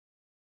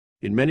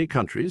In many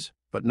countries,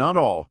 but not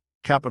all,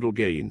 capital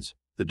gains,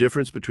 the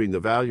difference between the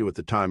value at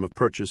the time of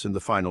purchase and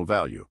the final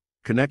value,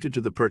 connected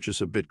to the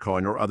purchase of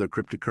Bitcoin or other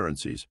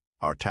cryptocurrencies,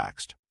 are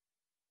taxed.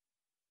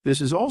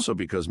 This is also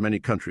because many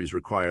countries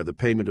require the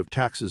payment of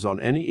taxes on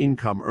any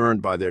income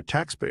earned by their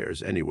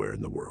taxpayers anywhere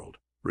in the world,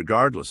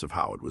 regardless of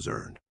how it was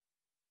earned.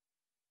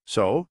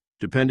 So,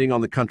 depending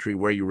on the country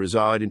where you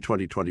reside in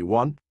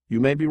 2021, you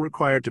may be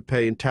required to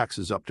pay in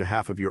taxes up to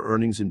half of your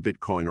earnings in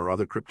Bitcoin or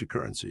other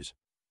cryptocurrencies.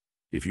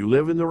 If you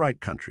live in the right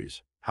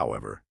countries,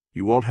 however,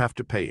 you won't have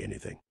to pay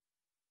anything.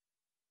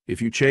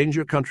 If you change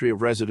your country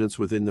of residence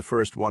within the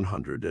first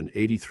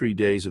 183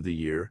 days of the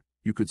year,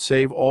 you could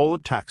save all the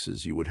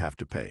taxes you would have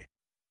to pay.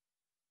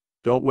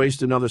 Don't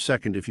waste another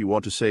second if you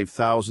want to save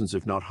thousands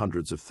if not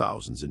hundreds of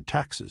thousands in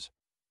taxes.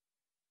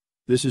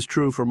 This is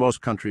true for most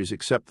countries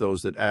except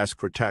those that ask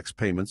for tax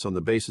payments on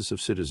the basis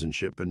of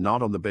citizenship and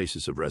not on the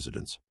basis of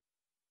residence.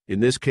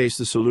 In this case,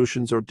 the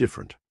solutions are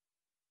different.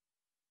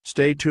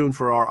 Stay tuned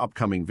for our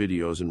upcoming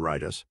videos and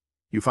write us.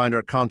 You find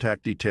our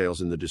contact details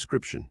in the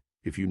description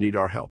if you need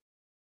our help.